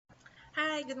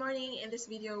Hi, good morning. In this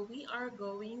video, we are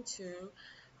going to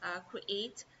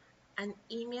create an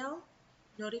email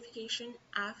notification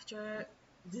after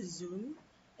the Zoom,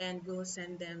 and we'll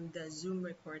send them the Zoom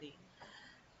recording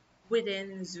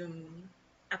within Zoom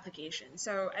application.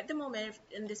 So at the moment,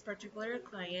 in this particular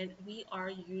client, we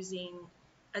are using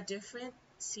a different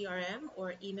CRM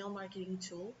or email marketing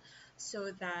tool so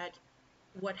that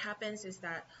what happens is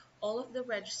that all of the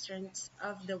registrants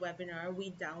of the webinar,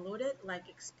 we download it, like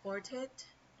export it,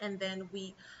 and then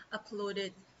we upload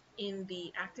it in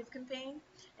the active campaign,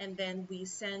 and then we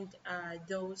send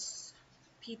those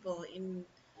people in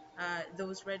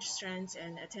those registrants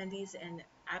and attendees and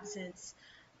absents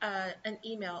an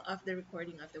email of the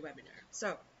recording of the webinar.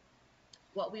 So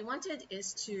what we wanted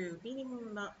is to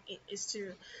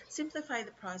simplify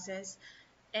the process,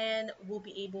 and we'll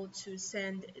be able to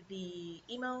send the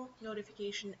email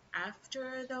notification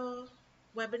after the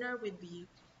webinar with the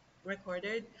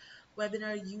recorded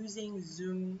webinar using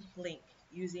Zoom link,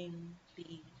 using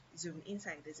the Zoom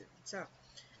inside the Zoom. So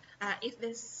if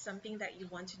this is something that you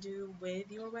want to do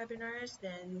with your webinars,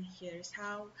 then here's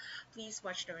how. Please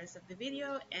watch the rest of the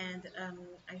video, and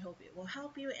I hope it will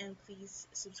help you. And please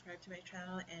subscribe to my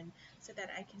channel, and so that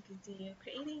I can continue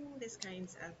creating these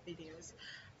kinds of videos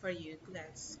for you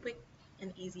that's quick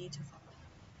and easy to follow.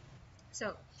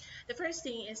 So the first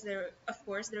thing is of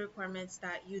course, the requirements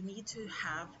that you need to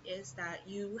have is that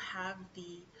you have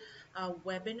the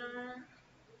webinar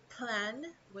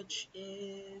plan, which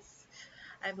is,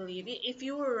 I believe, if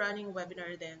you were running a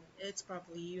webinar, then it's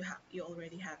probably you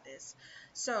already have this.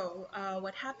 So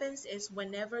what happens is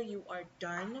whenever you are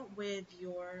done with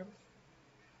your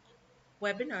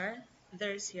webinar,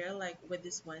 there's here like with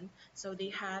this one. So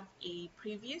they have a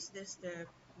previous, this the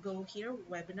go here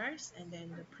webinars, and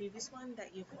then the previous one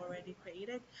that you've already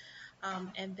created,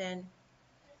 and then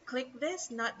click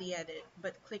this, not the edit,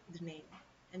 but click the name.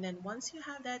 And then once you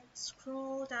have that,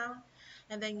 scroll down,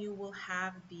 and then you will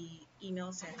have the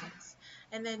email settings.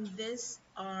 And then these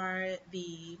are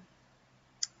the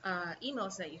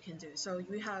emails that you can do. So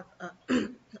you have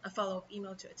a follow-up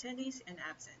email to attendees and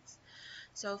absence.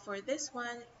 So for this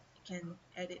one, you can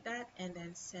edit that and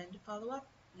then send follow-up.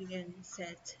 You can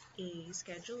set a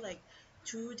schedule like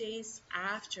 2 days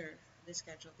after the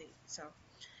scheduled date. So,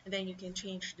 and then you can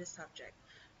change the subject.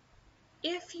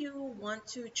 If you want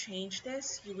to change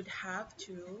this, to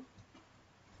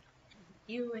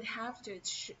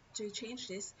change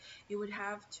this, you would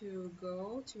have to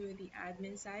go to the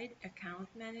admin side, account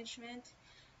management,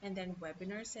 and then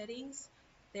webinar settings.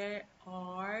 There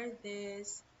are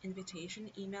these invitation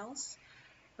emails,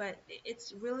 but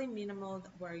it's really minimal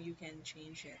where you can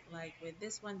change it. Like with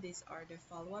this one, these are the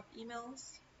follow-up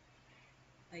emails,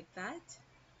 like that.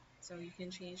 So you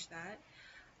can change that.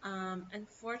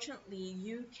 Unfortunately,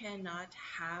 you cannot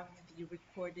have the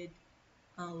recorded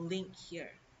link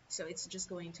here. So it's just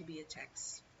going to be a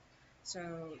text.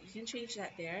 So you can change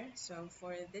that there. So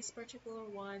for this particular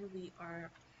one, we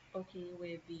are okay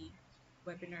with the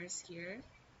webinars here.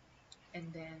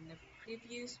 And then the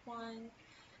previous one.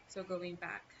 So going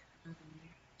back.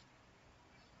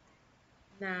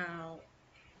 Now,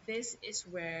 this is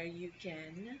where you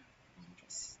can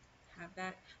just have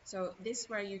that. So this is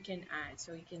where you can add.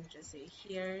 So you can just say,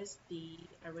 here's the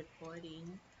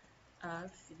recording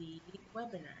of the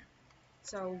webinar.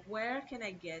 So where can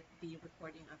I get the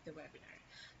recording of the webinar?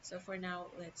 So for now,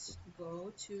 let's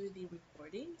go to the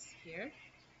recordings here.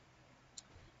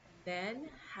 Then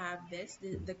have this,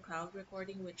 the cloud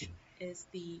recording, which is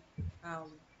the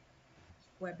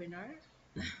webinar.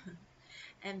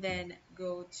 And then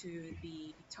go to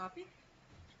the topic.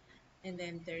 And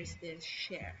then there's this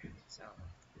share. So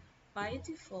by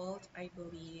default, I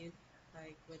believe,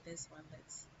 like with this one,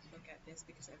 let's look at this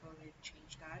because I've already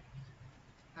changed that.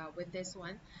 With this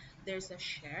one, there's a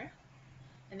share,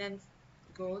 and then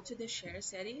go to the share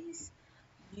settings.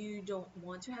 You don't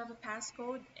want to have a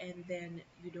passcode, and then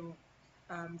you don't,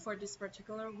 for this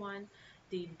particular one,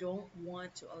 they don't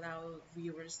want to allow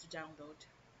viewers to download.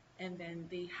 And then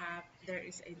there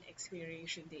is an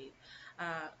expiration date.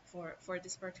 For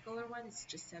this particular one, it's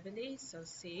just 7 days, so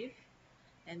save.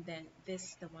 And then this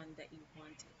is the one that you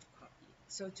wanted to copy.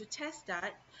 So to test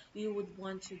that, you would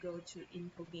want to go to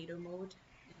incognito mode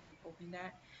and open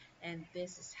that, and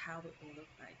this is how it will look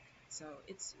like. So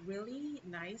it's really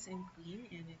nice and clean,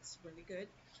 and it's really good.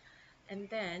 And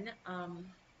then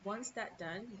once that's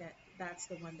done, that's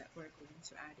the one that we're going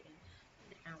to add in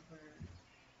our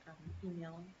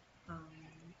email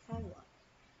follow-up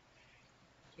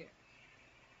here.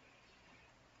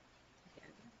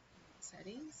 Again,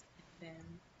 settings, and then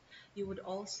you would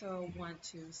also want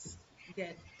to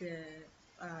get the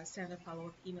send a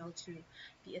follow-up email to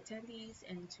the attendees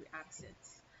and to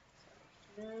absence.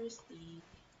 So here's the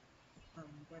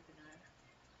webinar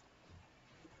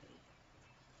replay.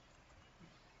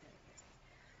 There it is.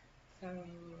 So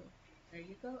there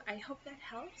you go. I hope that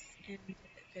helps.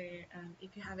 And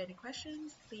if you have any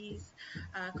questions, please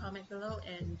comment below.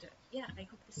 And yeah, I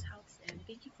hope this helps. And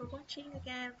thank you for watching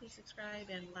again. Please subscribe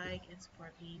and like and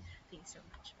support me. Thanks so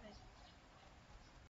much. Bye.